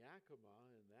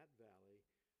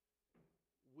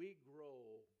we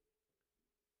grow,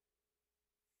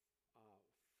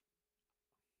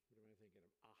 what am I thinking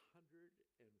of?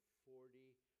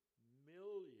 140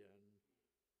 million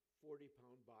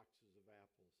 40-pound boxes of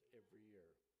apples every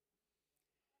year.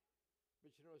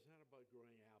 But you know, it's not about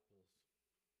growing apples.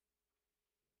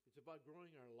 It's about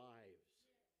growing our lives.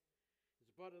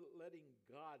 It's about letting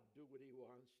God do what He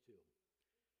wants to.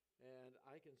 And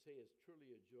I can say it's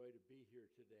truly a joy to be here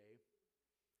today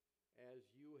as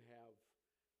you have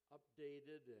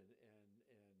updated and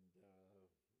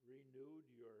renewed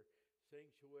your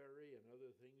sanctuary and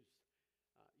other things.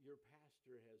 Your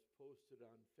pastor has posted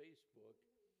on Facebook,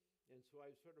 and so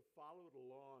I've sort of followed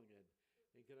along,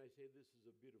 and can I say this is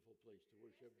a beautiful place to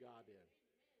worship God in.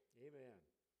 Amen.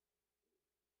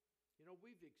 You know,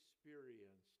 we've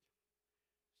experienced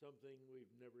something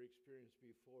we've never experienced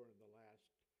before in the last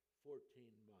 14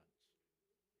 months.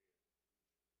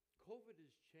 COVID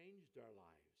has changed our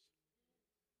lives.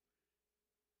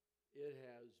 It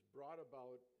has brought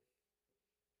about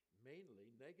mainly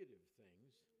negative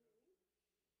things.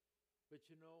 But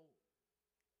you know,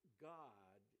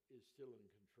 God is still in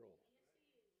control.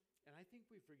 And I think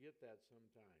we forget that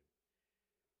sometimes.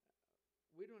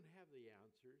 We don't have the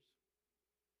answers.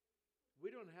 We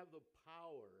don't have the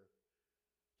power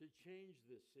to change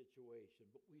this situation,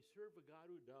 but we serve a God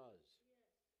who does.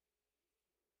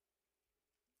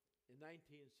 In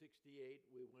 1968,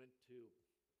 we went to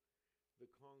the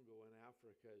Congo in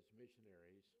Africa as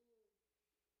missionaries.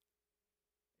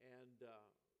 And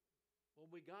when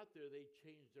we got there, they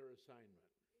changed their assignment.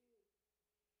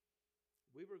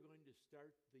 We were going to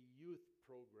start the youth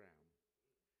program.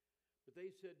 But they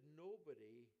said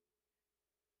nobody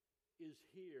is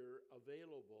here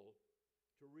available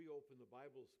to reopen the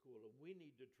Bible school, and we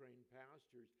need to train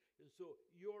pastors, and so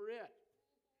you're it.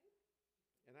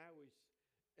 And I always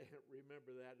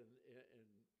remember that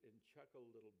and chuckle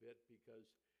a little bit because,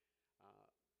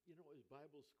 you know, as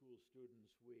Bible school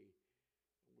students, we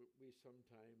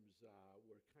sometimes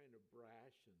were kind of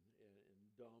brash and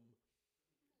dumb,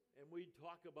 and we'd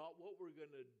talk about what we're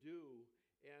going to do,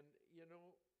 and, you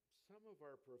know, some of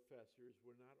our professors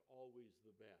were not always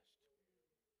the best.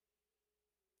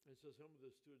 And so some of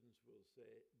the students would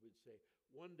say,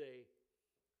 one day,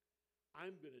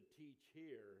 I'm going to teach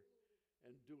here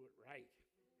and do it right.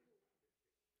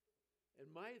 And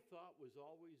my thought was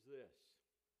always this: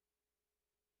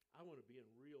 I want to be in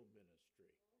real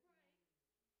ministry.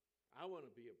 I want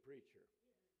to be a preacher.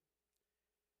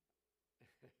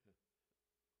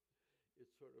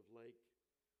 It's sort of like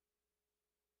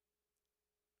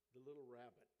the little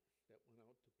rabbit that went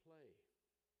out to play.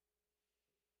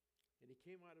 And he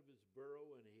came out of his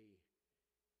burrow and he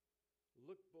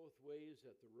looked both ways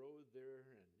at the road there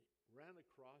and ran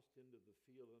across into the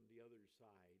field on the other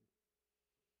side.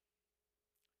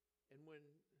 And when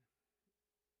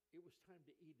it was time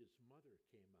to eat, his mother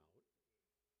came out.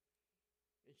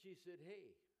 And she said,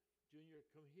 "Hey, Junior,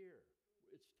 come here.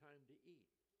 It's time to eat."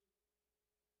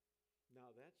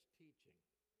 Now that's teaching.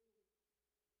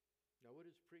 Now what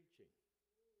is preaching?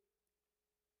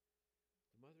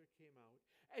 The mother came out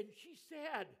and she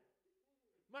said,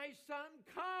 "My son,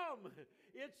 come.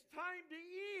 It's time to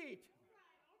eat."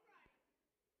 All right.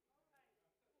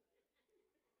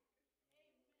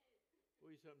 Amen.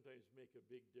 We sometimes make a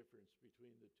big difference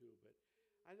between the two, but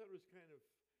I thought it was kind of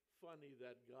funny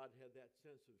that God had that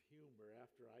sense of humor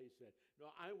after I said,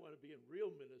 "No, I want to be in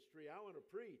real ministry. I want to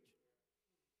preach."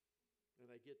 And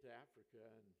I get to Africa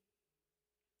and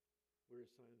we're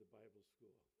assigned the Bible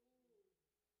school.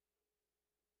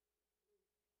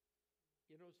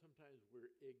 You know, sometimes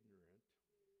we're ignorant.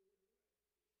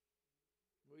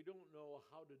 We don't know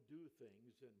how to do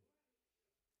things. And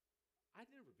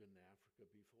I'd never been to Africa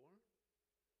before.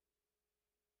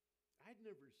 I'd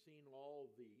never seen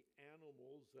all the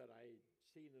animals that I'd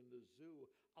seen in the zoo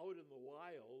out in the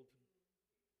wild.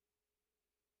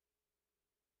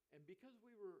 And because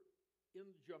we were in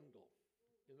the jungle,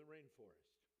 in the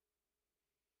rainforest,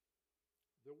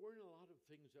 there weren't a lot of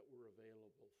things that were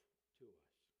available to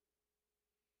us.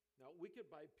 Now, we could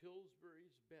buy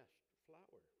Pillsbury's best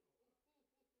flour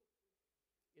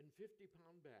in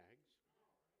 50-pound bags,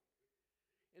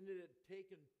 and it had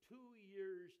taken 2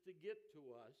 years to get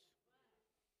to us.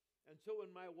 And so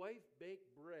when my wife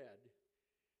baked bread,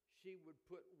 she would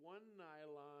put one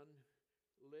nylon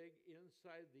leg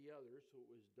inside the other, so it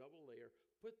was double layer,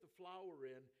 put the flour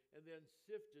in, and then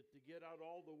sift it to get out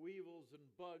all the weevils and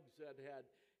bugs that had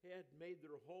made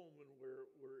their home and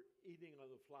were eating on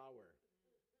the flour.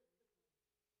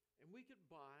 And we could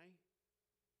buy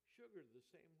sugar the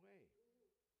same way.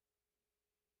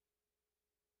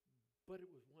 But it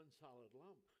was one solid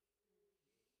lump.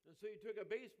 And so you took a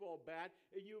baseball bat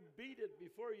and you beat it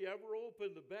before you ever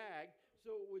opened the bag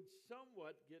so it would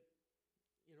somewhat get,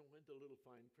 into little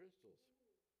fine crystals.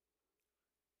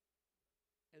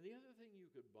 And the other thing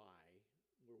you could buy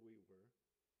where we were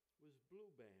was Blue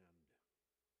Band.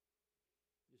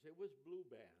 You say, what's Blue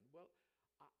Band? Well,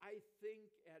 I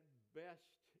think at best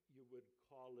you would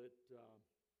call it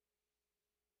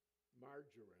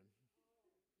margarine,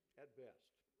 at best.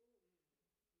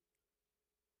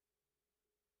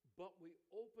 But we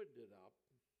opened it up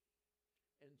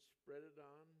and spread it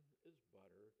on as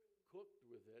butter, cooked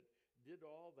with it, did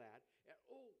all that. And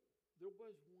there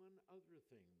was one other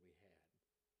thing we had.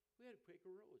 We had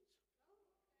Quaker Oats. Oh,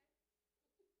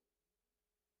 okay.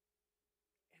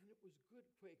 And it was good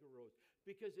Quaker Oats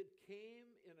because it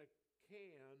came in a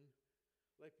can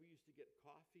like we used to get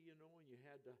coffee, and you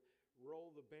had to roll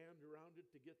the band around it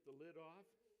to get the lid off.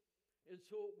 And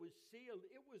so it was sealed.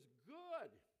 It was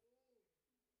good.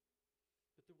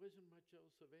 But there wasn't much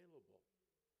else available.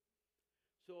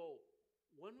 So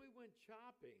when we went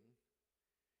shopping,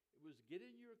 it was get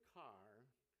in your car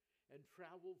and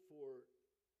travel for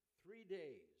 3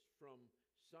 days from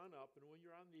sun up. And when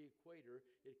you're on the equator,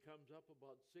 it comes up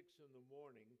about 6 in the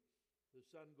morning. The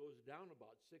sun goes down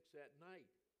about 6 at night.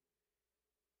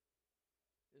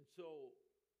 And so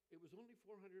it was only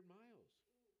 400 miles,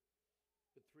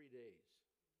 but 3 days,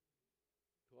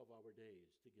 12-hour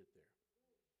days to get there.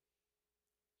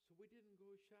 So we didn't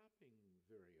go shopping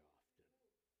very often.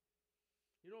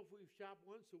 If we shopped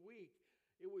once a week,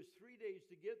 it was 3 days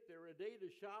to get there, a day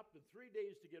to shop, and 3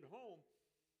 days to get home.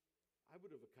 I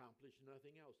would have accomplished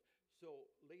nothing else. So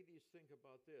ladies, think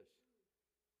about this.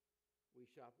 We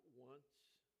shop once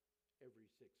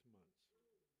every 6 months.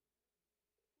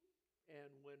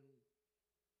 And when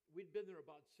we'd been there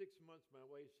about 6 months, my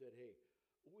wife said, hey,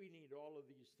 we need all of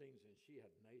these things, and she had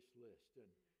a nice list.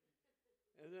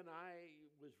 And then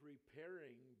I was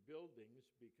repairing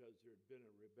buildings because there had been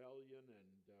a rebellion,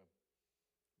 and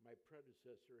my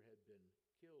predecessor had been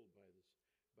killed by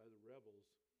the rebels,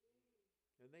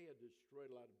 and they had destroyed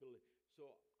a lot of buildings.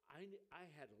 So I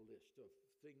had a list of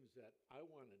things that I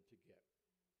wanted to get.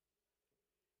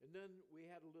 And then we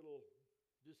had a little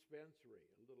dispensary,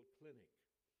 a little clinic,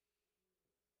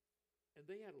 and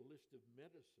they had a list of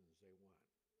medicines they want.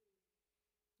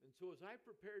 And so as I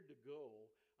prepared to go,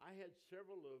 I had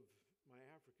several of my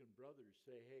African brothers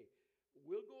say, hey,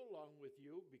 we'll go along with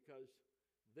you because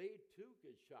they too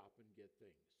could shop and get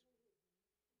things.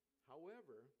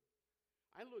 However,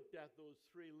 I looked at those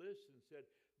 3 lists and said,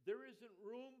 there isn't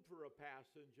room for a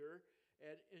passenger.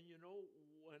 And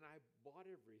when I bought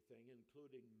everything,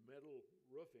 including metal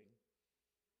roofing,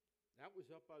 that was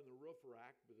up on the roof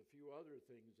rack with a few other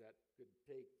things that could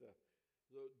take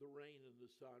the rain and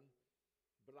the sun.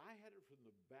 But I had it from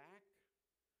the back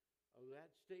of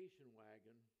that station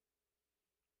wagon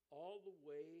all the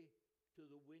way to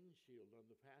the windshield on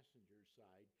the passenger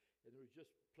side, and there was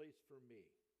just place for me.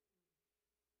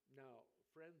 Now,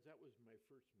 friends, that was my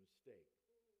first mistake.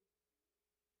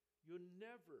 You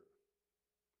never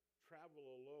travel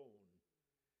alone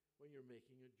when you're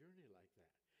making a journey like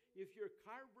that. If your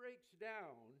car breaks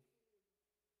down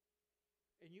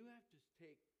and you have to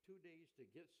take 2 days to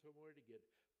get somewhere to get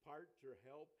parts or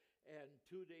help and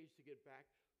 2 days to get back,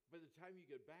 by the time you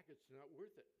get back, it's not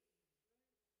worth it.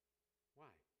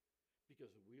 Why?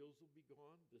 Because the wheels will be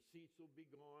gone, the seats will be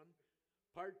gone,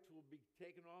 parts will be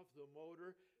taken off the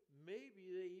motor. Maybe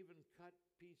they even cut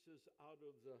pieces out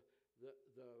of the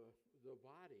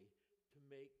body to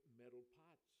make metal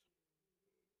pots.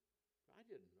 I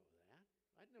didn't know that.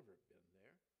 I'd never been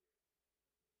there.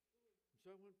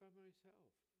 So I went by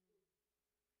myself.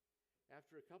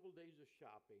 After a couple days of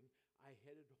shopping, I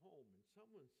headed home, and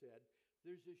someone said,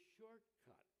 there's a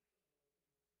shortcut.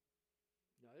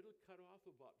 Now, it'll cut off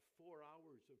about 4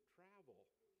 hours of travel.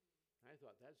 I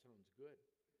thought, that sounds good.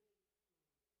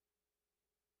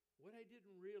 What I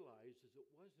didn't realize is it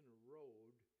wasn't a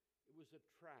road, it was a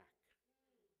track.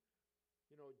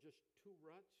 Just 2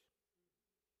 ruts.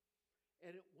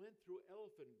 And it went through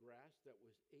elephant grass that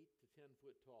was 8 to 10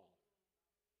 foot tall.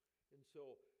 And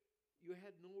so you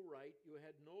had no right, you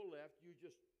had no left, you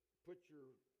just put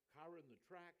your car in the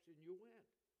tracks and you went.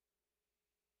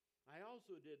 I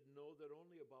also didn't know that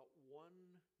only about 1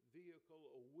 vehicle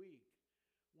a week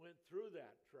went through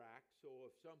that track, so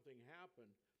if something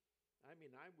happened, I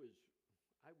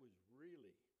was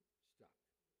really stuck.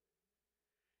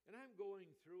 And I'm going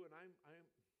through, and I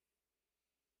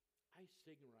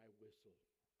sing or I whistle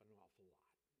an awful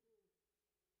lot.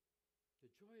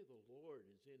 The joy of the Lord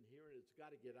is in here, and it's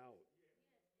got to get out. Yes,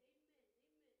 amen,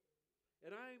 amen.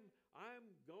 And I'm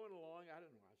going along, I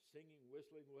don't know, I'm singing,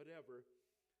 whistling, whatever.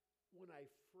 when I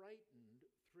frightened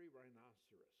 3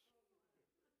 rhinoceros.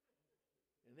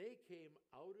 And they came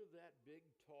out of that big,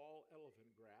 tall elephant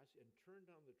grass and turned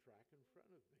on the track in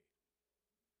front of me.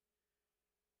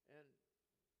 And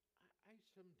I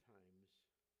sometimes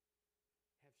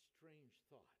have strange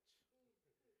thoughts.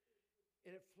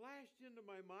 And it flashed into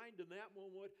my mind in that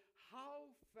moment,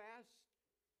 how fast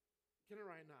can a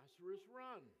rhinoceros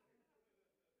run?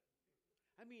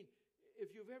 I mean,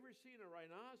 if you've ever seen a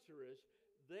rhinoceros,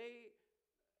 they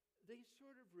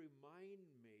sort of remind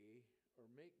me or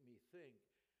make me think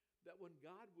that when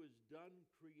God was done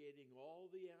creating all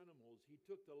the animals, he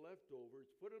took the leftovers,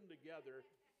 put them together,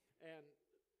 and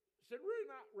said,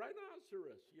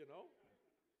 rhinoceros, you know.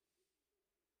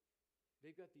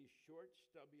 They've got these short,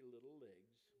 stubby little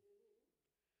legs.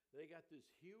 They got this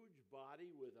huge body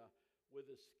with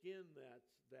a skin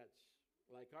that's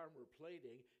like armor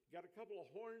plating. Got a couple of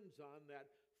horns on that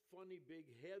funny big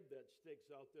head that sticks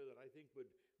out there that I think would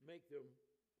make them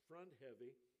front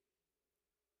heavy.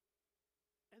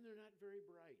 And they're not very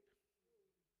bright.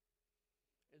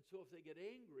 And so if they get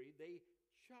angry, they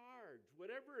charge,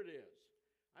 whatever it is.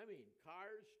 I mean,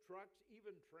 cars, trucks,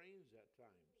 even trains at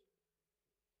times.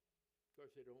 Of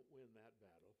course, they don't win that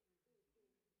battle.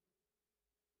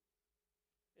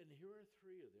 And here are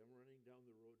 3 of them running down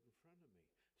the road in front of me.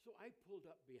 So I pulled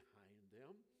up behind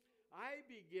them. I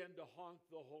began to honk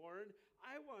the horn.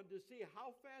 I wanted to see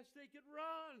how fast they could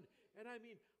run. And I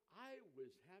mean, I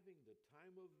was having the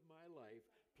time of my life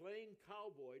playing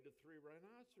cowboy to 3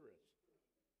 rhinoceros.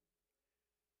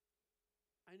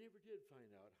 I never did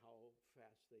find out how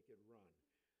fast they could run.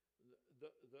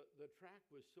 The track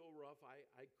was so rough,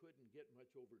 I couldn't get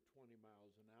much over 20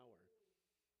 miles an hour.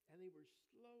 And they were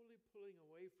slowly pulling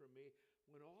away from me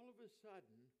when all of a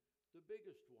sudden, the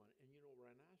biggest one, and you know,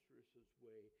 rhinoceroses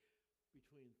weigh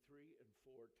between 3 and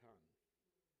 4 tons.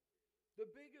 The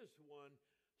biggest one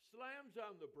slams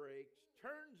on the brakes,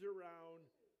 turns around,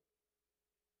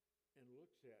 and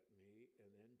looks at me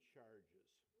and then charges.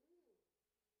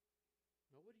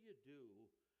 Now, what do you do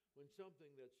when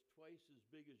something that's twice as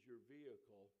big as your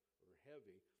vehicle, or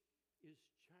heavy, is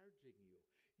charging you?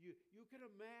 You can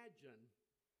imagine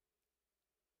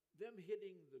them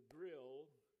hitting the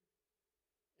grill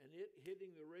and it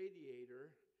hitting the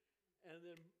radiator, and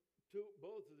then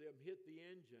both of them hit the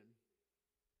engine.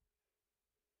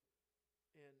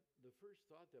 And the first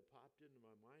thought that popped into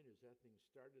my mind as that thing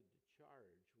started to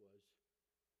charge was,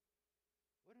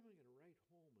 what am I going to write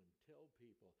home and tell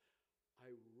people?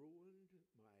 I ruined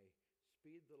my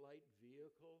speed the light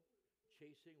vehicle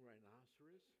chasing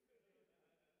rhinoceros.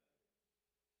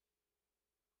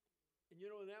 And you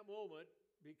know, in that moment,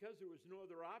 because there was no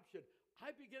other option,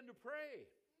 I began to pray.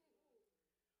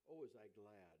 Oh, was I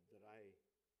glad that I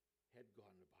had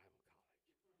gone to Bible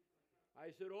college.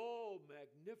 I said, oh,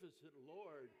 magnificent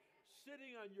Lord,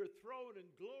 sitting on your throne in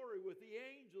glory with the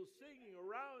angels singing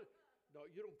around. No,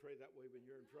 you don't pray that way when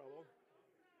you're in trouble.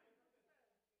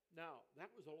 Now, that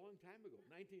was a long time ago,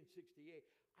 1968.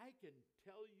 I can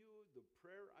tell you the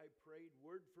prayer I prayed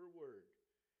word for word.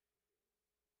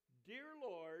 Dear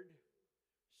Lord,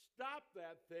 stop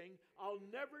that thing. I'll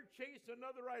never chase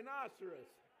another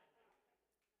rhinoceros.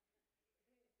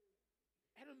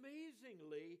 And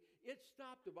amazingly, it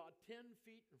stopped about 10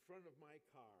 feet in front of my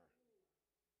car.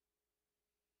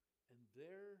 And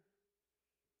there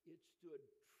it stood,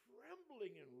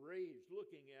 trembling in rage,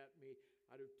 looking at me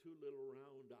out of 2 little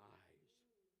round eyes.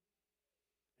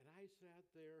 And I sat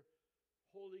there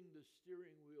holding the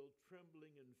steering wheel,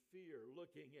 trembling in fear,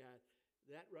 looking at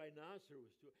that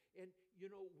rhinoceros. And, you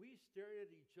know, we stared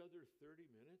at each other 30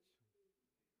 minutes.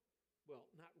 Well,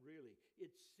 not really.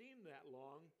 It seemed that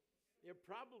long. It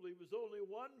probably was only 1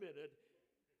 minute,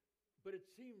 but it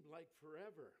seemed like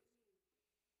forever.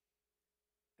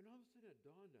 And all of a sudden it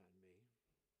dawned on me,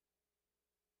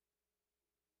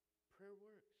 prayer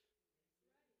works.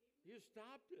 You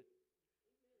stopped it.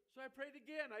 So I prayed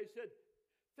again. I said,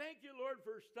 thank you, Lord,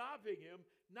 for stopping him.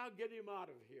 Now get him out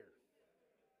of here.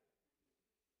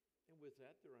 And with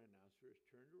that, the rhinoceros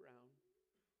turned around,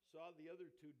 saw the other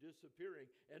 2 disappearing,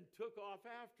 and took off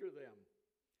after them.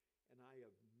 And I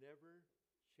have never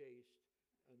chased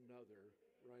another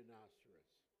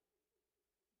rhinoceros.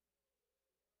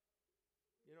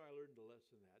 You know, I learned a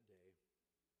lesson that day.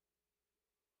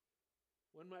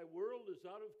 When my world is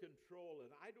out of control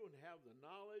and I don't have the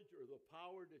knowledge or the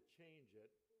power to change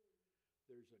it,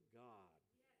 there's a God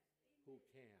who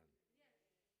can.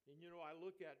 And you know, I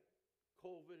look at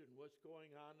COVID and what's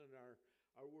going on in our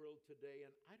world today,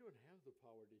 and I don't have the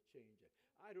power to change it.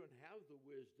 I don't have the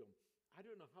wisdom. I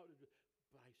don't know how to do it,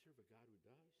 but I serve a God who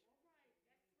does. All right, that's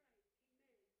right.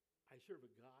 Amen. I serve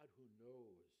a God who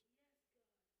knows. Yes.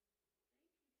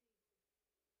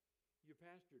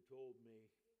 pastor told me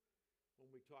when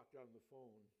we talked on the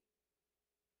phone,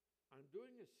 I'm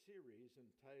doing a series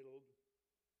entitled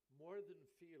More Than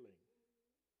Feeling,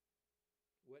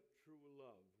 What True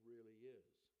Love Really Is.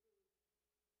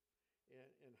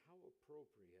 And how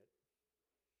appropriate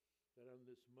that on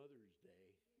this Mother's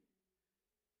Day,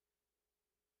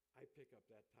 I pick up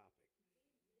that topic.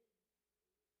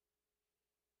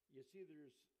 You see,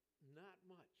 there's not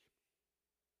much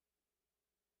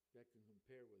that can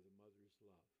compare with a mother's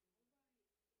love.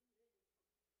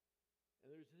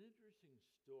 And there's an interesting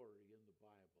story in the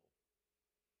Bible.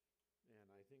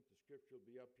 And I think the scripture will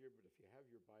be up here, but if you have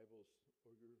your Bibles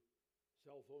or your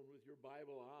cell phone with your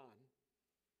Bible on,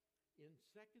 in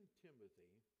 2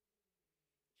 Timothy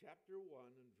chapter 1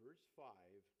 and verse 5,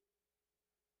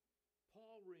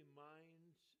 Paul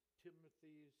reminds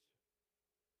Timothy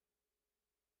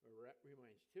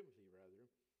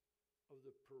of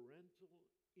the parental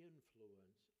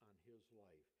influence on his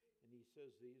life. And he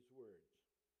says these words,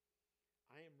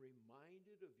 I am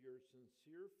reminded of your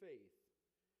sincere faith,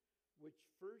 which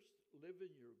first lived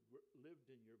in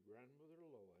your grandmother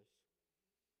Lois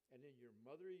and in your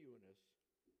mother Eunice,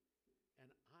 and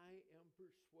I am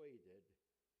persuaded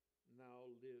now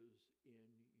lives in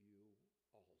you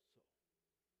also.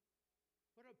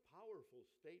 What a powerful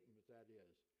statement that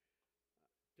is.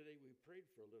 Today we prayed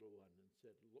for a little one and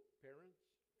said, look, parents,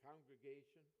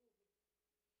 congregation,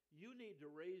 you need to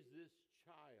raise this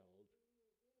child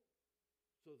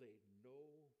so they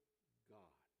know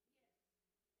God.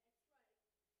 Yes, that's right.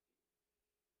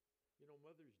 You know,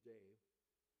 Mother's Day,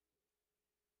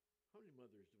 how many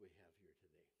mothers do we have here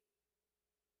today?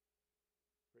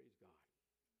 Praise God.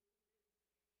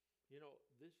 You know,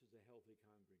 this is a healthy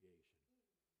congregation.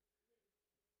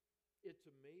 It's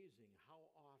amazing how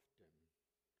often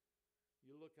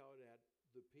you look out at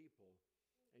the people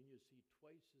and you see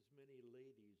twice as many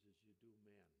ladies as you do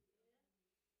men.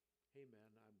 Hey,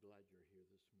 man, I'm glad you're here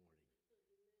this morning,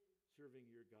 serving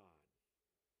your God.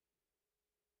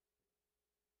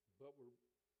 But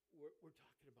we're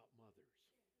talking about mothers.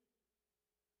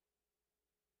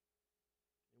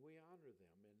 And we honor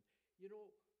them. And, you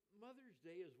know, Mother's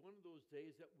Day is one of those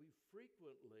days that we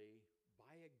frequently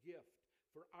buy a gift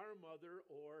for our mother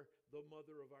or the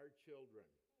mother of our children.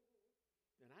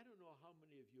 And I don't know how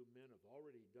many of you men have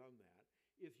already done that.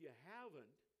 If you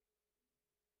haven't,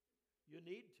 you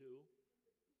need to.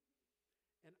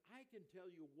 And I can tell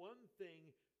you one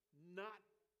thing not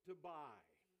to buy.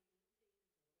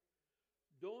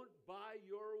 Don't buy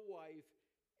your wife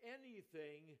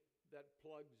anything that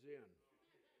plugs in.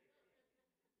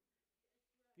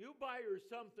 You buy her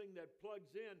something that plugs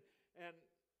in, and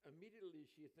immediately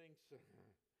she thinks,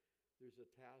 there's a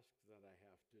task that I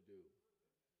have to do.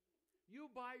 You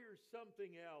buy her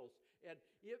something else, and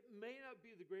it may not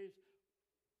be the greatest,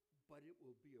 but it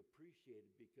will be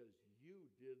appreciated because you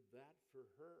did that for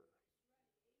her.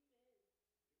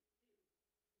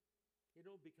 You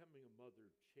know, becoming a mother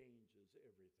changes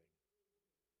everything.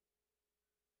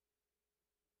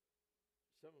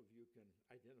 Some of you can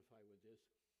identify with this.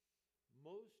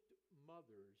 Most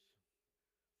mothers,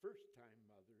 first-time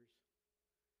mothers,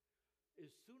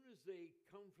 as soon as they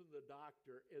come from the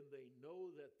doctor and they know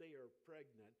that they are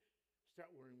pregnant, start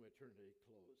wearing maternity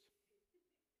clothes.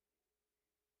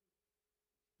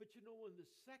 But you know, when the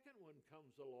second one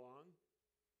comes along,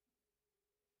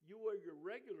 you wear your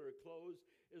regular clothes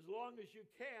as long as you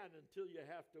can until you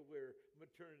have to wear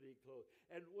maternity clothes.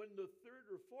 And when the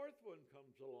third or fourth one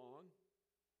comes along,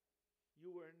 you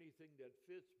wear anything that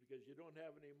fits because you don't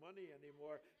have any money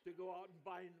anymore to go out and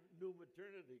buy new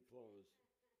maternity clothes.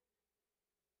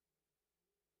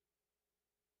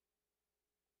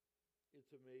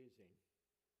 It's amazing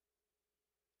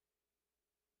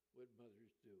what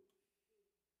mothers do.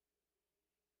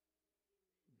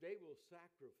 They will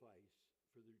sacrifice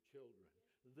for their children.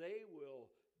 They will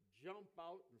jump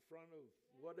out in front of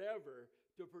whatever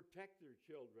to protect their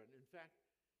children. In fact,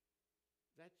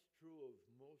 that's true of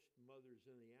most mothers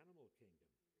in the animal kingdom.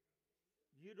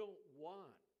 You don't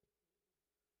want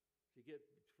to get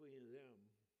between them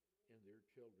and their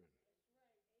children.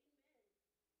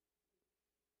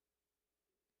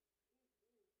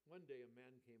 One day a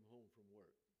man came home from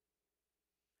work.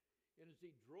 And as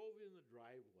he drove in the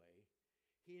driveway,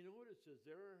 he notices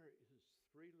there are his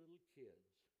three little kids.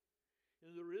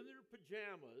 And they're in their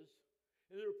pajamas,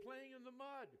 and they're playing in the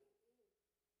mud.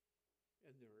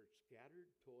 And there are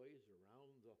scattered toys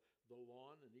around the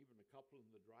lawn and even a couple in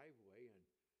the driveway. And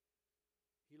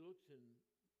he looks and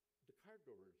the car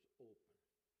door is open.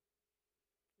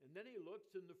 And then he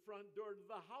looks and the front door to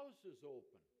the house is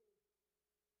open.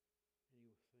 And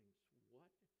he thinks, what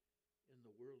in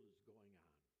the world is going on?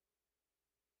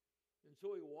 And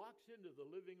so he walks into the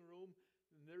living room,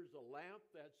 and there's a lamp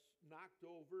that's knocked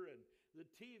over, and the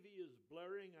TV is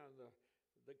blaring on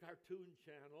the cartoon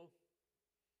channel.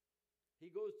 He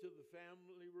goes to the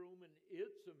family room, and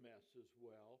it's a mess as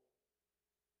well.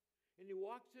 And he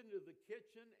walks into the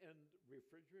kitchen, and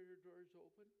refrigerator doors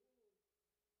open.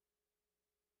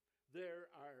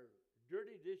 There are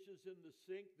dirty dishes in the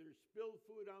sink. There's spilled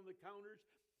food on the counters,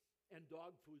 and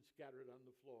dog food scattered on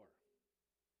the floor.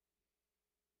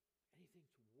 And he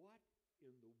thinks, what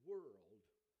in the world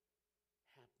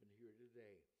happened here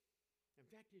today? In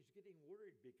fact, he's getting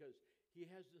worried because he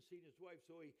hasn't seen his wife.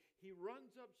 So he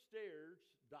runs upstairs,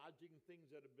 dodging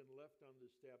things that have been left on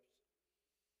the steps,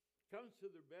 comes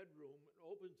to their bedroom and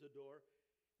opens the door,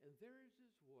 and there is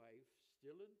his wife,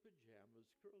 still in pajamas,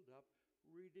 curled up,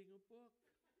 reading a book.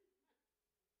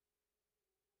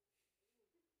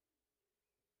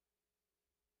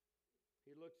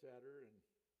 He looks at her and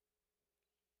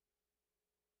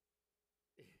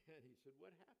he said,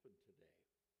 what happened today?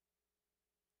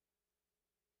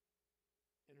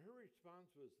 And her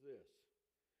response was this: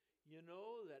 you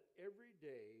know that every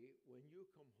day when you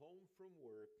come home from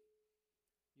work,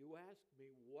 you ask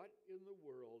me what in the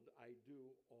world I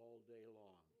do all day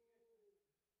long.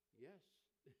 Yes,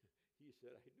 he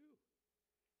said, I do.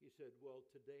 He said, well,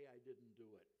 today I didn't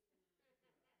do it.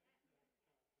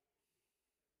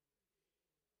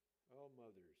 Oh,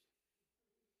 mothers,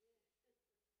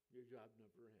 your job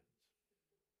never ends.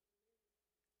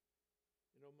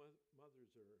 You know, mothers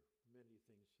are many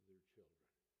things to their children.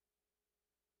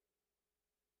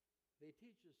 They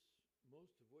teach us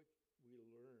most of what we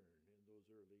learn in those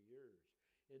early years.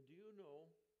 And do you know,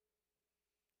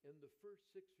 in the first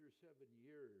 6 or 7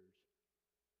 years,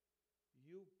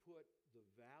 you put the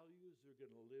values they're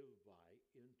going to live by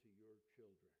into your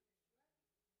children.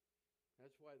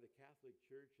 That's why the Catholic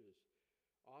Church has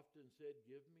often said,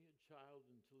 give me a child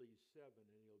until he's 7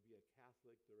 and he'll be a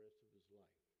Catholic the rest of his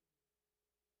life.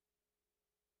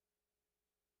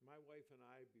 My wife and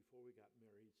I, before we got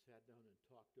married, sat down and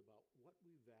talked about what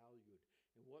we valued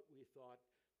and what we thought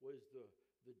was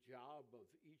the job of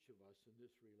each of us in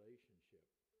this relationship.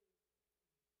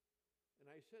 And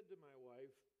I said to my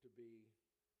wife, to be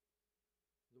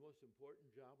the most important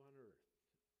job on earth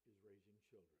is raising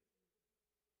children.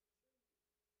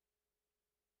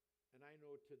 And I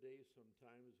know today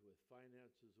sometimes with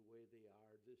finances the way they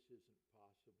are, this isn't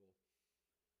possible.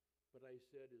 But I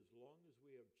said, as long as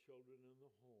we have children in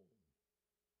the home,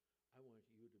 I want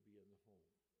you to be in the home,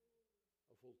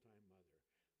 a full-time mother.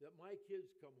 That my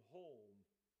kids come home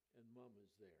and mom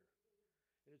is there.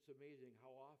 And it's amazing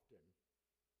how often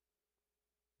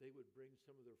they would bring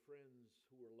some of their friends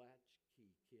who were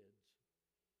latchkey kids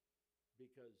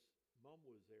because mom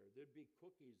was there. There'd be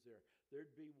cookies there.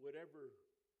 There'd be whatever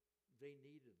they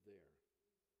needed there.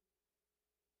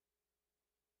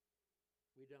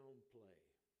 We downplay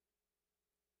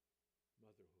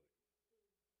motherhood.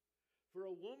 For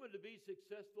a woman to be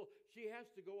successful, she has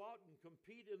to go out and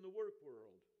compete in the work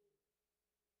world.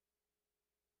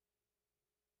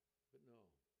 But no,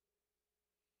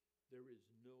 there is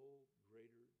no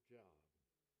greater job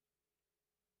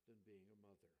than being a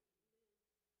mother.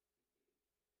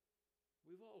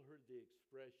 We've all heard the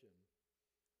expression,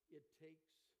 it takes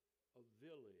a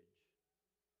village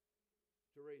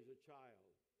to raise a child.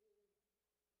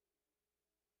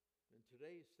 And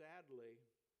today, sadly,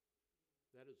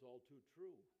 that is all too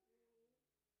true.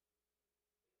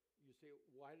 You say,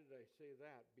 why did I say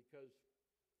that? Because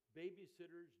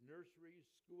babysitters, nurseries,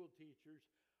 school teachers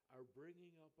are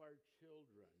bringing up our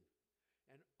children.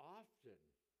 And often,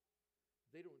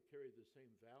 they don't carry the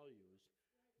same values,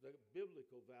 the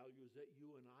biblical values that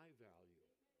you and I value.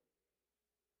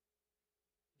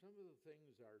 Some of the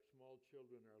things our small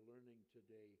children are learning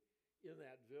today in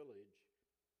that village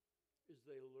is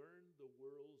they learn the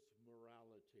world's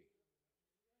morality.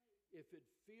 If it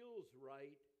feels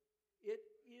right, it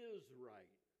is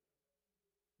right.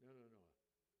 No.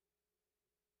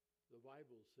 The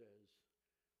Bible says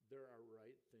there are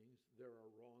right things, there are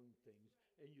wrong things,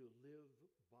 and you live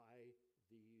by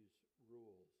these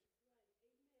rules.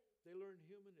 They learn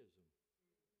humanism.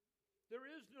 There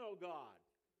is no God,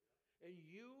 and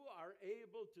you are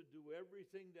able to do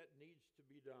everything that needs to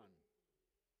be done.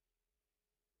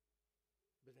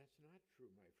 But that's not true,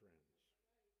 my friends.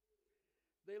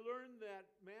 They learned that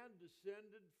man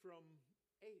descended from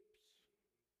apes.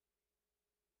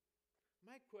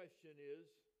 My question is,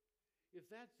 if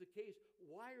that's the case,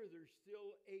 why are there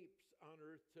still apes on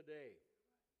earth today?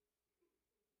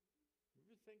 You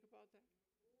ever think about that?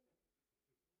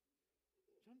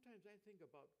 Sometimes I think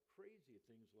about crazy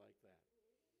things like that.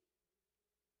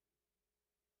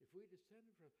 If if we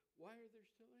descended from, why are there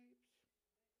still apes?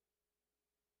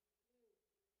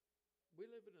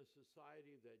 We live in a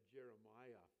society that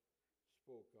Jeremiah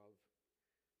spoke of,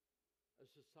 a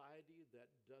society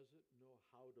that doesn't know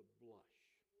how to blush.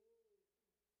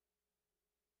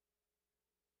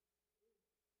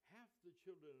 Half the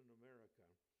children in America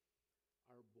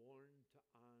are born to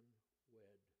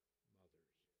unwed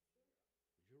mothers.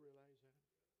 Did you realize that?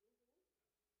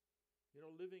 You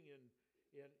know, living in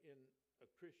a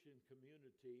Christian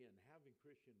community and having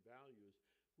Christian values,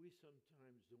 we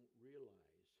sometimes don't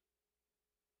realize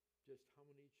just how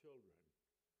many children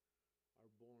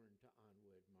are born to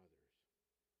unwed mothers.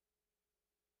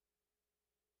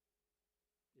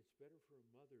 It's better for a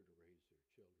mother to raise their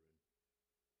children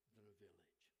than a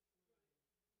village.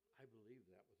 I believe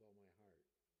that with all my heart.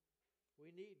 We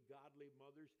need godly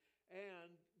mothers,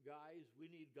 and guys, we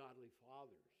need godly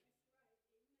fathers. That's right.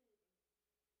 Amen.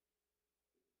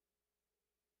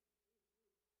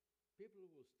 People who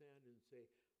will stand and say,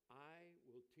 I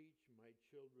will teach my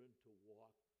children to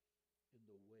walk in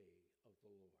the way of the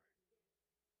Lord.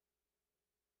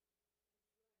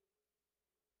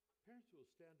 Parents will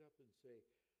stand up and say,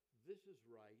 this is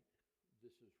right,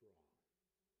 this is wrong.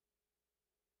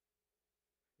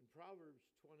 In Proverbs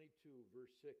 22,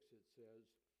 verse 6, it says,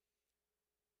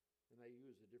 and I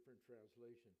use a different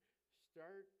translation,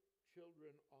 start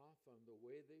children off on the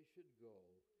way they should go,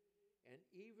 and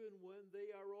even when they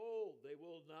are old, they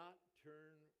will not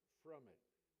turn from it.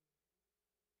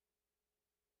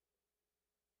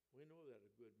 We know that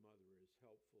a good mother is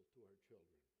helpful to our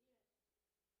children. Yes.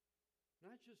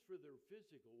 Not just for their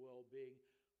physical well-being,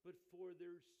 but for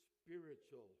their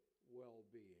spiritual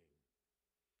well-being.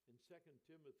 In 2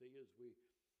 Timothy, as we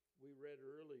read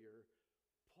earlier,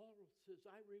 Paul says,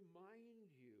 I remind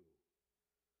you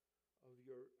of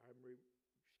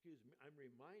I'm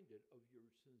reminded of your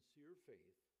sincere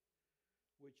faith,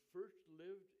 which first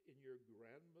lived in your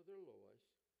grandmother Lois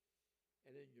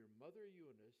and in your mother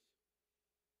Eunice,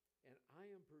 and I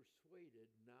am persuaded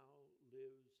now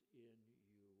lives in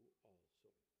you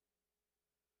also.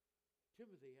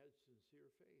 Timothy had sincere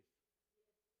faith.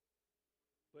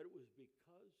 But it was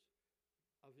because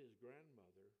of his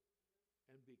grandmother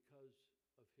and because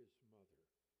of his mother.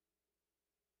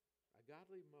 A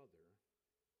godly mother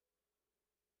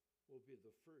will be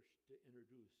the first to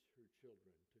introduce her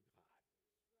children to God.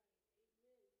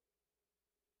 Right. Amen.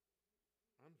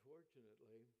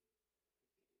 Unfortunately,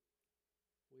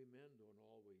 we men don't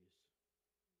always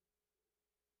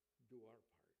do our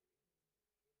part.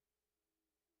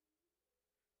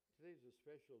 Today's a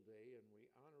special day, and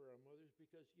we honor our mothers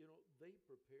because, you know, they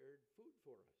prepared food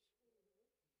for us.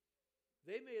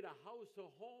 They made a house a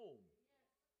home. Yes.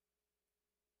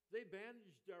 They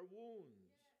bandaged our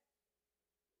wounds. Yes.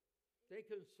 They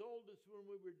consoled us when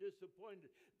we were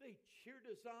disappointed. They cheered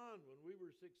us on when we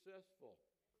were successful.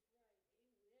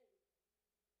 That's right. Amen.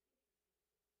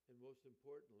 And most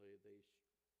importantly, they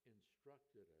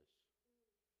instructed us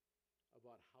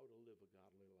about how to live a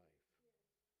godly life. Yes.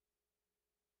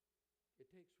 It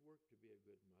takes work to be a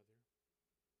good mother.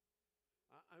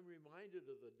 I'm reminded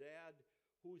of the dad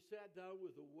who sat down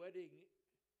with a wedding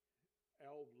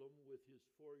album with his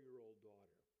 4-year-old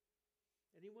daughter.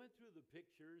 And he went through the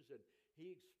pictures and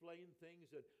he explained things.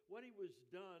 And when he was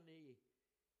done, he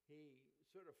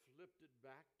sort of flipped it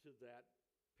back to that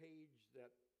page that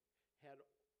had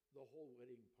the whole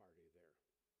wedding party there.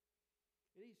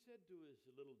 And he said to his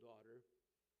little daughter,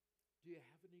 do you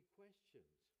have any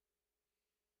questions?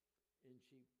 And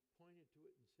she pointed to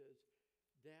it and says,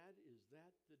 Dad, is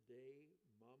that the day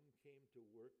Mom came to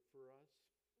work for us?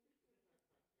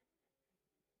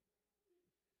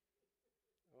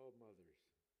 Oh, mothers,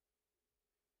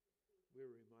 we're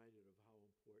reminded of how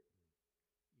important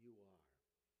you are.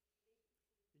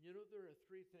 And you know, there are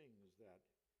 3 things that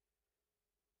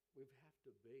we have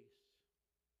to base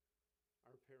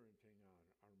our parenting on,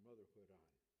 our motherhood on.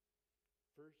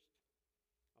 First,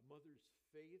 a mother's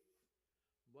faith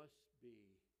must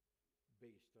be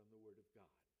based on the Word of God.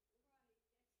 Right.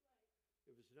 That's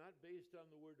right. If it's not based on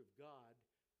the Word of God,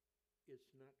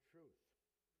 it's not truth.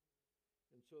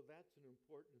 And so that's an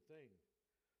important thing.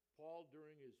 Paul,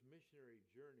 during his missionary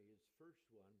journey, his first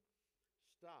one,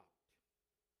 stopped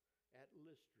at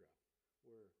Lystra,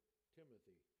 where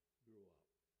Timothy grew up.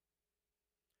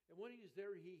 And when he's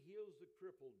there, he heals the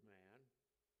crippled man.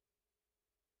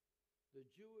 The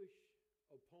Jewish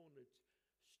opponents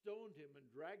stoned him and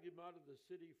dragged him out of the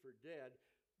city for dead.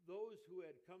 Those who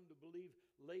had come to believe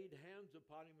laid hands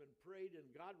upon him and prayed, and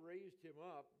God raised him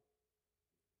up.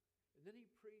 And then he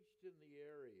preached in the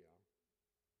area,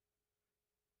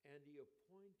 and he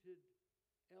appointed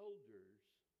elders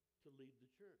to lead the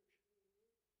church.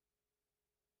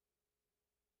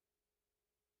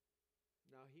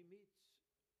 Now he meets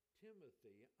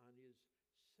Timothy on his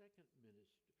second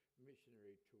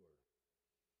missionary tour.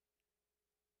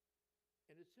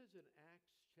 And it says in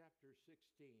Acts chapter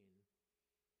 16,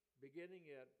 beginning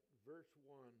at verse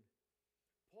 1,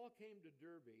 Paul came to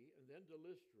Derbe and then to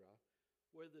Lystra,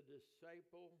 where the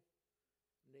disciple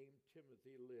named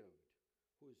Timothy lived,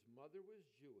 whose mother was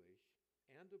Jewish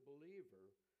and a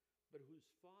believer, but whose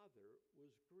father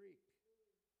was Greek.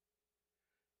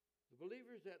 The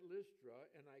believers at Lystra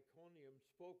and Iconium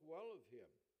spoke well of him.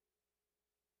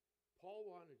 Paul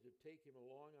wanted to take him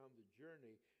along on the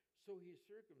journey, so he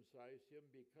circumcised him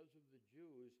because of the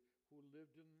Jews who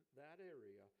lived in that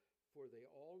area, for they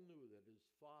all knew that his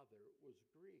father was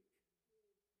Greek.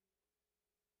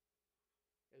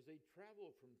 As they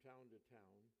traveled from town to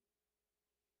town,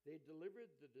 they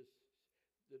delivered the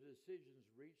decisions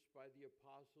reached by the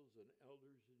apostles and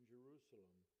elders in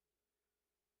Jerusalem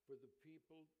for the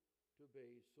people to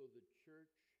obey, so that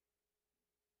churches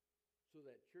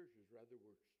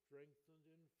were strengthened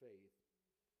in faith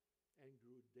and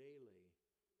grew daily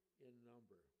in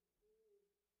number.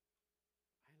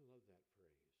 I love that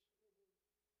phrase.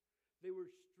 They were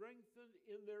strengthened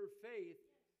in their faith,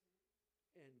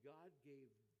 and God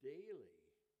gave daily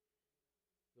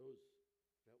those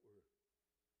that were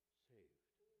saved.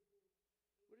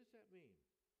 What does that mean?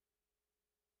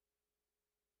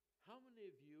 How many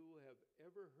of you have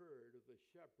ever heard of a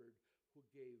shepherd who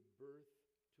gave birth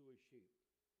to a sheep?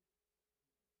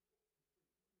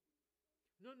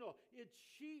 No, it's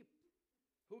sheep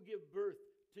who give birth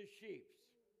to sheep.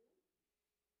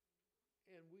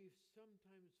 And we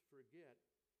sometimes forget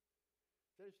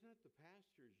that it's not the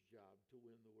pastor's job to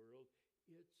win the world,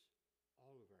 it's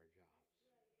all of our jobs.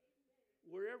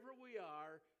 Wherever we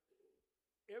are,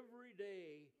 every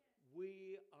day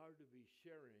we are to be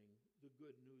sharing the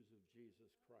good news of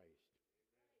Jesus Christ.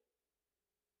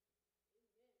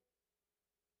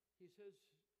 He says,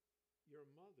 your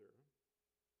mother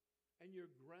and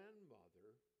your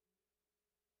grandmother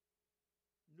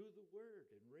knew the word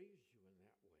and raised you in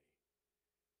that way.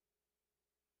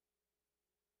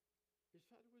 His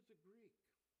father was a Greek.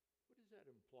 What does that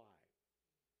imply?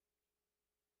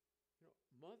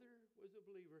 Mother was a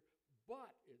believer,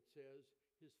 but it says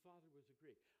his father was a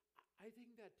Greek. I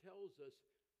think that tells us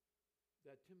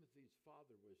that Timothy's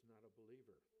father was not a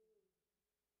believer.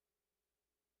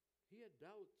 He had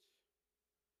doubts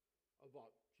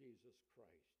about Jesus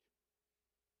Christ.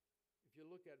 If you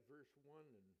look at verse 1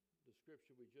 in the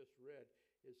scripture we just read,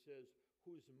 it says,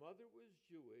 whose mother was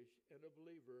Jewish and a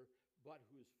believer, but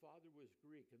whose father was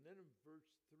Greek. And then in verse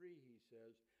 3 he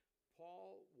says,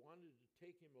 Paul wanted to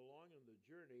take him along on the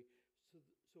journey,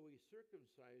 so he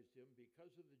circumcised him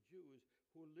because of the Jews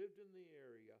who lived in the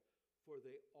area, for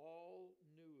they all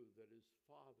knew that his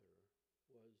father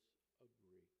was a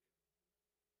Greek.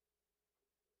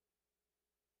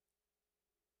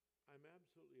 I'm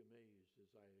absolutely amazed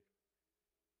as I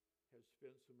have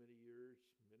spent so many years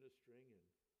ministering and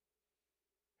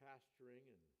pastoring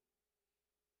and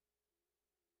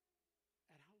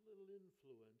at how little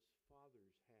influence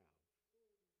fathers have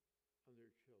on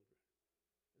their children.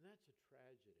 And that's a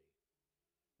tragedy.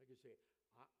 Like I say,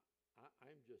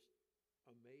 I'm just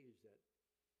amazed that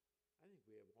I think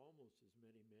we have almost as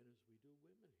many men as we do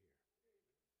women here.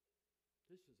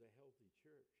 This is a healthy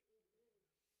church.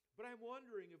 But I'm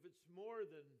wondering if it's more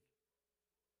than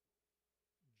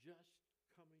just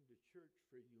coming to church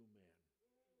for you men.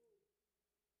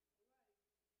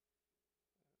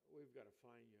 We've got a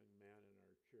fine young man in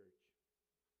our church,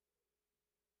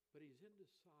 but he's into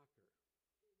soccer.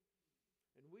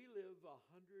 And we live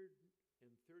 135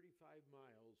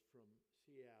 miles from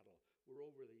Seattle. We're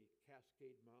over the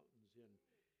Cascade Mountains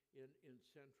in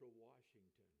central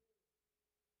Washington.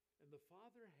 And the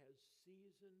father has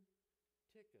season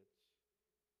tickets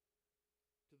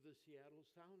to the Seattle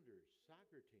Sounders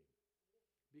soccer team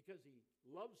because he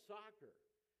loves soccer.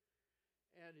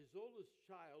 And his oldest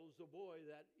child is a boy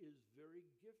that is very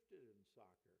gifted in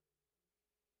soccer.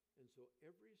 And so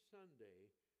every Sunday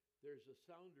there's a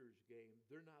Sounders game,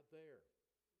 they're not there.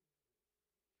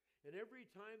 And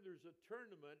every time there's a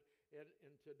tournament,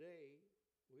 and today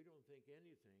we don't think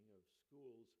anything of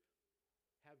schools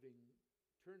having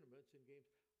tournaments and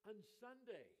games on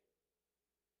Sunday.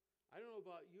 I don't know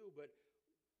about you, but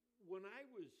when I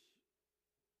was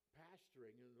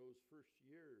pastoring in those first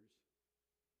years,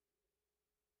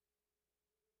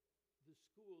 the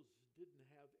schools didn't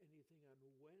have anything on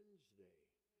Wednesday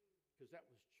because that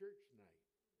was church night,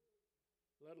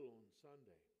 let alone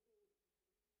Sunday.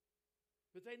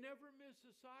 But they never miss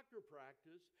a soccer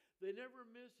practice. They never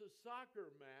miss a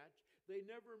soccer match. They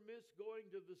never miss going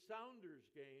to the Sounders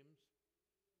games.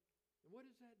 And what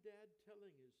is that dad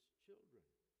telling his children?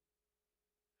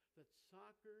 That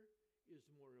soccer is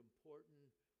more important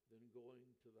than going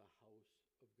to the house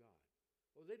of God.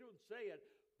 Well, they don't say it,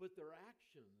 but their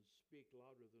actions speak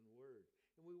louder than words.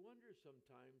 And we wonder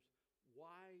sometimes,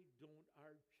 why don't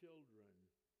our children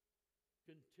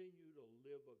continue to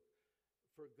live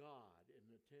for God and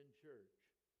attend church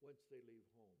once they leave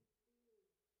home?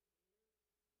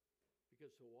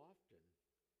 Because so often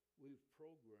we've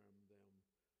programmed them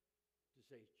to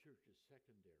say church is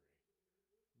secondary.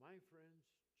 My friends,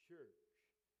 church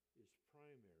is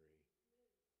primary,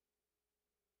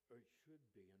 or it should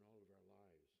be in all of our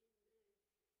lives.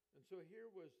 And so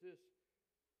here was this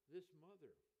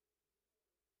mother,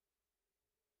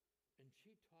 and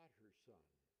she taught her son.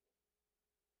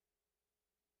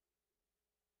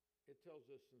 It tells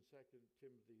us in 2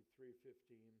 Timothy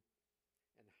 3:15,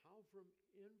 and how from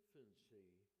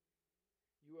infancy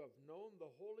you have known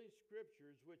the Holy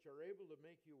Scriptures, which are able to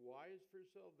make you wise for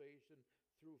salvation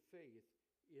through faith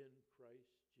in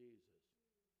Christ Jesus.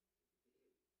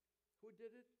 Who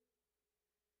did it?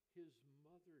 His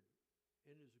mother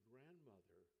and his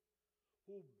grandmother,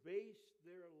 who based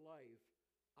their life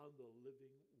on the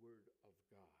living Word of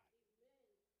God.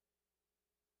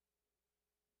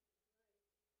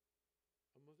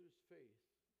 A mother's faith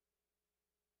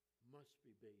must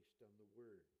be based on the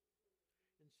Word.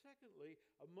 And secondly,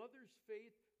 a mother's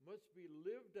faith must be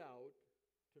lived out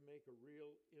to make a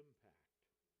real impact.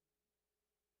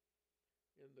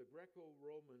 In the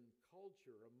Greco-Roman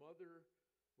culture, a mother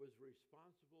was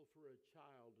responsible for a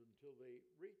child until they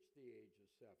reached the age of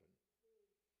 7.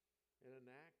 And in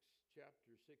Acts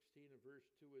chapter 16 and verse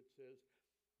 2, it says,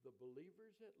 the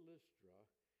believers at Lystra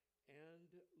and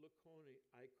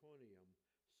Iconium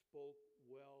spoke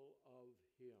well of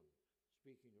him,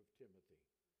 speaking of Timothy.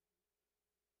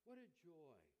 What a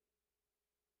joy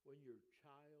when your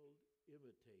child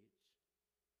imitates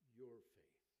your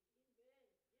faith.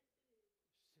 Amen.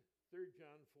 Yes, it is. 3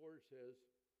 John 4 says,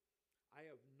 I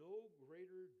have no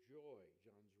greater joy,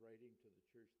 John's writing to the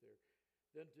church there,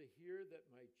 than to hear that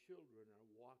my children are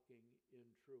walking in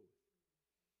truth.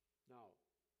 Now,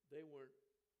 they weren't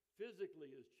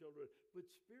physically as children, but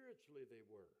spiritually they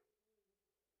were.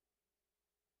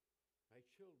 My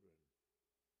children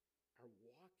are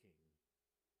walking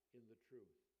in the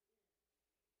truth.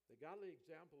 The godly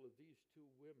example of these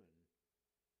two women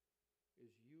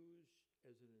is used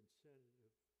as an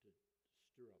incentive to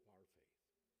stir up our faith.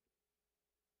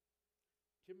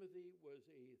 Timothy was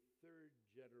a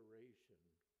third-generation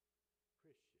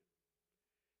Christian.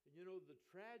 And you know, the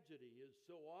tragedy is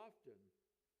so often,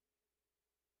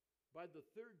 by the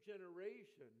third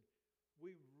generation,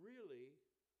 we really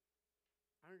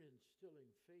aren't instilling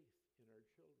faith in our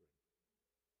children.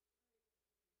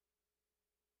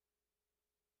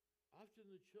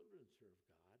 Often the children serve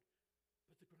God,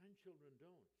 but the grandchildren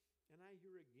don't. And I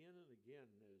hear again and again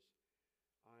as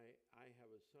I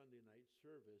have a Sunday night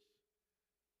service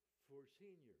for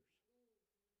seniors.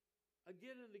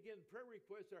 Again and again, prayer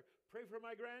requests are, pray for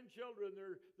my grandchildren.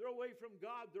 They're away from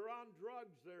God. They're on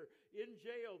drugs. They're in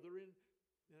jail.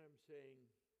 And I'm saying,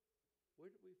 where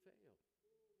did we fail?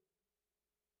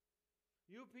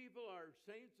 You people are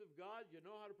saints of God. You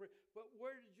know how to pray. But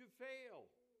where did you fail?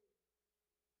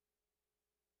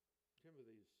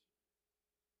 Timothy's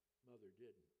mother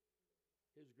didn't.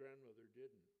 His grandmother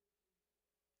didn't.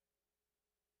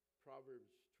 Proverbs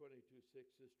 22:6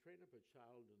 says, train up a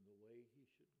child in the way he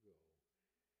should go,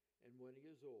 and when he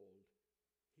is old,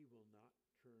 he will not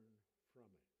turn from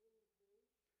it.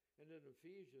 And in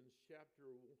Ephesians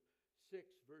chapter 6,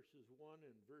 verses 1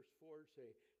 and verse 4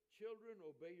 say, children,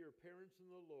 obey your parents in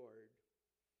the Lord.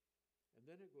 And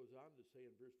then it goes on to say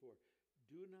in verse 4,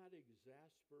 do not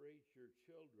exasperate your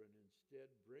children.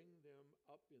 Instead, bring them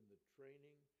up in the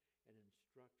training and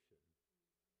instruction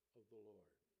of the Lord.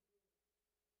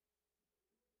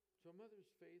 So a mother's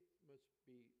faith must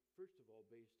be, first of all,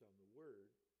 based on the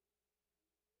Word.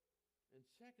 And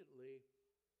secondly,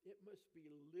 it must be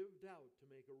lived out to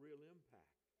make a real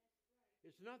impact. That's right.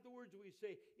 It's not the words we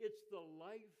say, it's the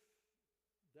life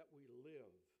that we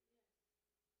live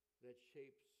that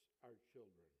shapes our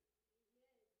children.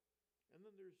 Amen. And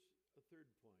then there's a third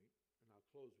point, and I'll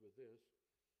close with this.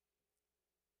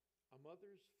 A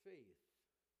mother's faith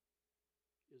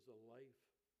is a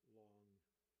lifelong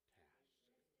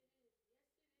task.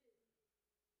 Yes, it is. Yes, it is.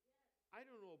 Yes. I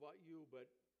don't know about you, but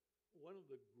one of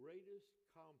the greatest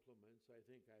compliments I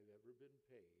think I've ever been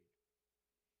paid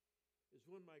is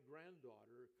when my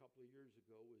granddaughter a couple of years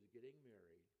ago was getting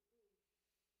married.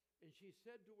 And And she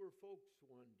said to her folks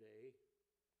one day,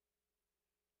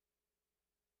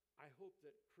 I hope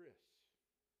that Chris,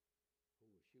 who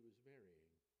she was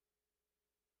marrying,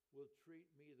 will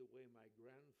treat me the way my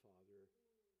grandfather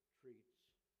treats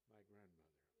my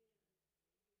grandmother.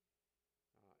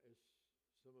 As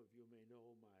some of you may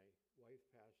know, my wife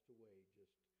passed away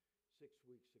just 6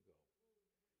 weeks ago.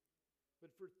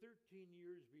 But for 13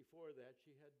 years before that,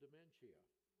 she had dementia.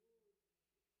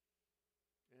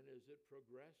 And as it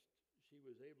progressed, she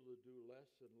was able to do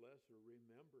less and less, or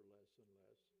remember less and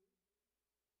less.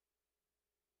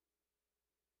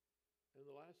 In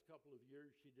the last couple of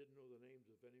years, she didn't know the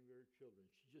names of any of her children.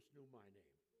 She just knew my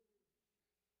name.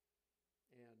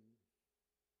 And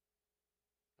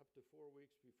up to 4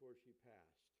 weeks before she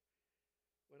passed,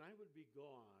 when I would be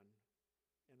gone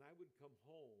and I would come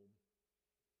home,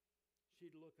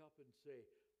 she'd look up and say,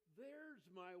 "There's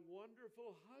my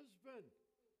wonderful husband."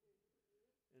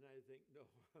 And I think, no,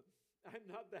 I'm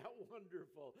not that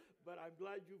wonderful, but I'm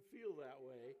glad you feel that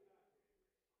way.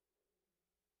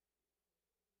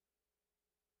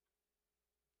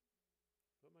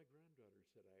 But my granddaughter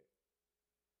said,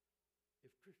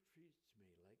 if Chris treats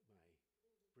me like my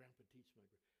grandpa treats my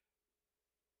grandpa,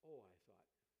 I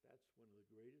thought, that's one of the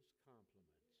greatest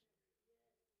compliments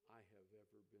I have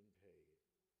ever been paid.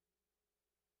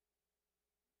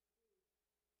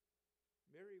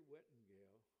 Mary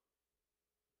Wettengale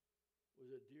was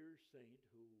a dear saint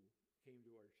who came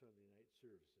to our Sunday night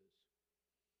services.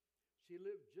 She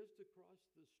lived just across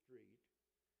the street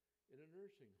in a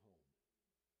nursing home.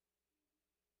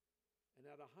 And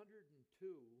at 102,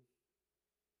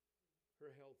 her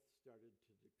health started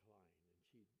to decline, and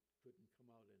she couldn't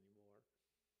come out anymore.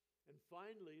 And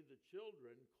finally, the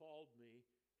children called me,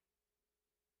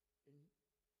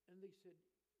 and they said,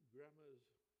 "Grandma's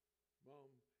mom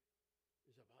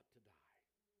is about to die.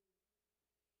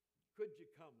 Could you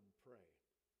come and pray?"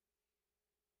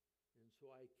 And so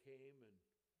I came, and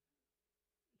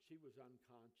she was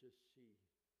unconscious. She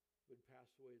would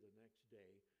pass away the next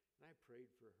day. And I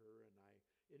prayed for her, and I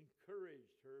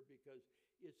encouraged her, because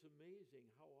it's amazing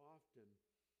how often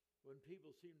when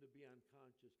people seem to be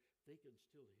unconscious, they can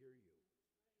still hear you.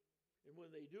 And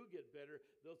when they do get better,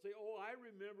 they'll say, "Oh, I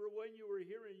remember when you were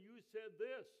here and you said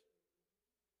this."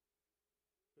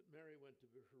 But Mary went to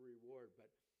her reward.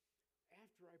 But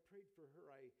after I prayed for her,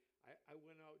 I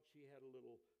went out. She had a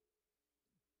little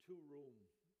 2-room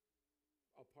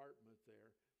apartment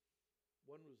there.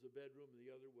 One was the bedroom, and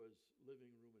the other was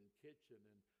living room and kitchen.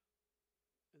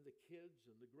 And the kids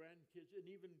and the grandkids and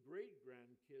even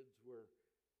great-grandkids were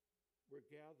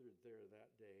gathered there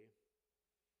that day.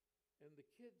 And the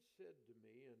kids said to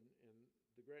me, and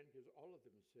the grandkids, all of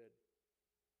them said,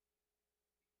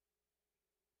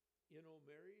 "You know,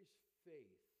 Mary's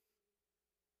faith,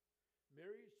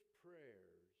 Mary's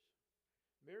prayers,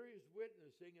 Mary's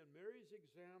witnessing, and Mary's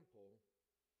example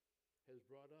has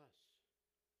brought us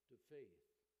to faith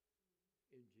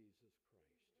in Jesus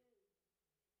Christ."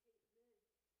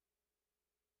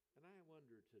 And I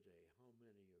wonder today how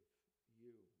many of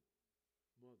you,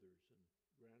 mothers and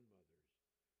grandmothers,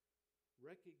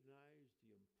 recognize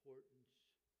the importance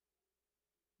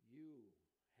you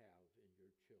have in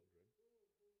your children,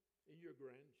 in your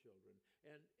grandchildren.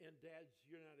 And dads,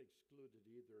 you're not excluded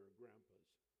either, or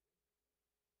grandpas.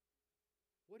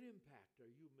 What impact are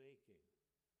you making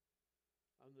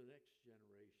on the next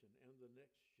generation and the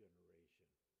next generation?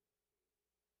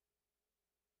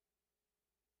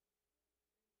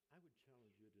 I would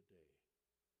challenge you today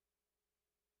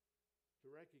to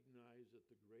recognize that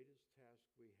the greatest task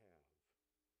we have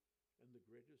and the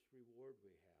greatest reward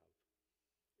we have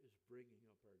is bringing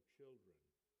up our children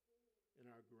and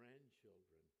our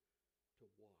grandchildren to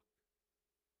walk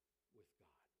with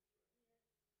God.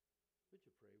 Would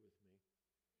you pray with me?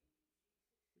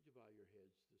 Would you bow your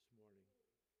heads this morning?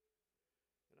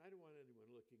 And I don't want anyone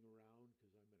looking around,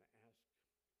 because I'm going to ask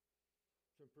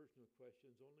some personal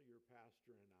questions, only your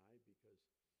pastor and I, because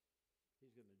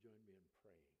he's going to join me in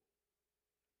praying.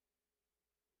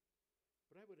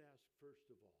 But I would ask, first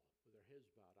of all, with our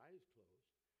heads bowed, eyes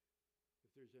closed,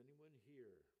 if there's anyone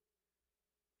here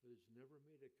that has never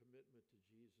made a commitment to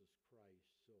Jesus Christ,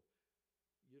 so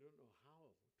you don't know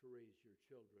how to raise your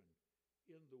children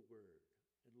in the Word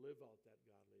and live out that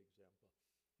godly example,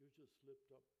 you just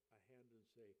lift up a hand and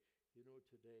say, "You know,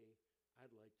 today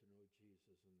I'd like to know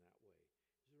Jesus in that way."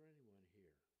 Is there anyone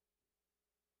here?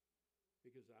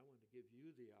 Because I want to give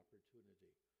you the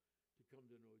opportunity to come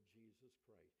to know Jesus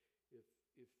Christ. If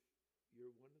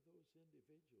you're one of those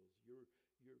individuals,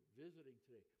 you're visiting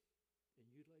today, and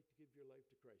you'd like to give your life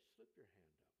to Christ, slip your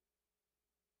hand up.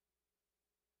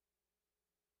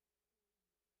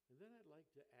 And then I'd like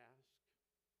to ask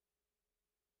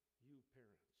you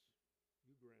parents,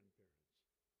 you grandparents,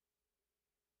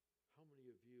 how many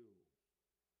of you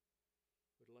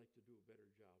would like to do a better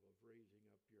job of raising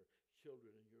up your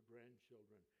children and your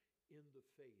grandchildren in the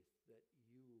faith that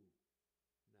you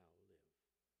now live?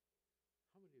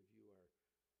 How many of you are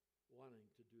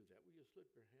wanting to do that? Will you slip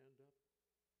your hand up?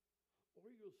 Or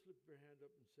you'll slip your hand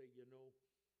up and say, you know,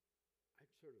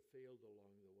 I've sort of failed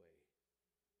along the way.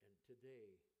 And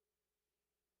today,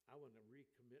 I want to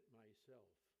recommit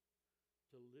myself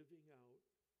to living out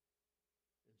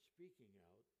and speaking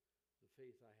out the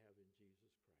faith I have in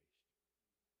Jesus Christ.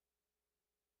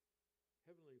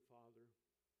 Heavenly Father,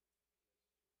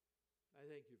 I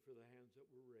thank you for the hands that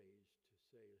were raised to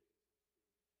say,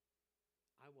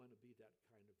 I want to be that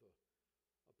kind of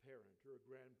a parent or a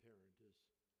grandparent as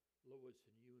Lois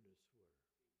and Eunice were.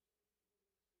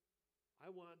 I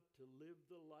want to live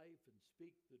the life and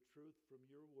speak the truth from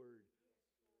your word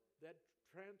that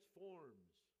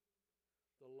transforms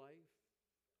the life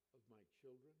of my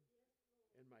children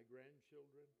and my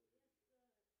grandchildren.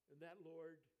 And that,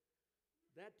 Lord,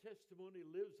 that testimony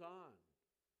lives on.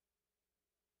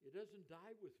 It doesn't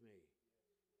die with me.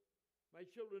 My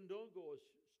children don't go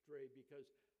astray because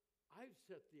I've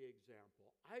set the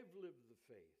example. I've lived the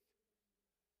faith.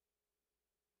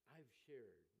 I've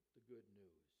shared the good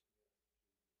news.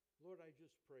 Lord, I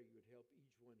just pray you would help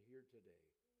each one here today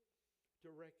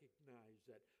to recognize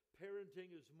that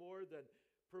parenting is more than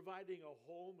providing a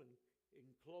home and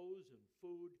clothes and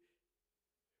food.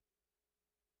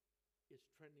 It's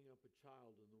training up a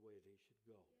child in the way they should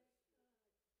go.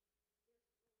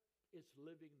 It's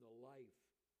living the life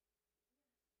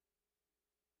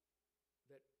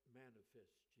that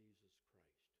manifests Jesus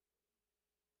Christ.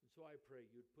 And so I pray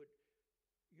you'd put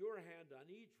your hand on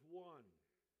each one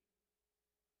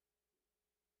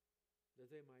that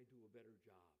they might do a better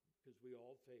job, because we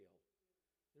all fail.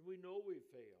 And we know we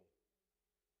fail.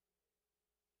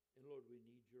 And Lord, we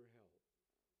need your help.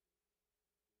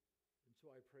 And so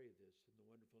I pray this in the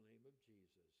wonderful name of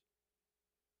Jesus.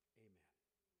 Amen.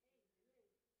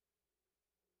 Pastor.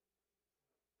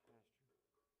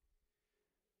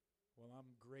 Well,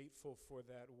 I'm grateful for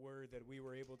that word that we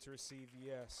were able to receive.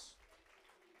 Yes.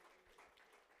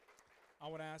 I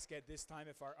want to ask at this time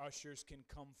if our ushers can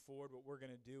come forward. What we're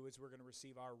going to do is we're going to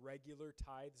receive our regular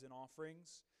tithes and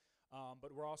offerings,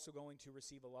 but we're also going to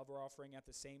receive a lover offering at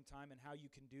the same time. And how you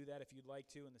can do that, if you'd like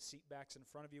to, in the seat backs in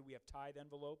front of you, we have tithe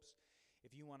envelopes.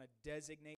 If you want to designate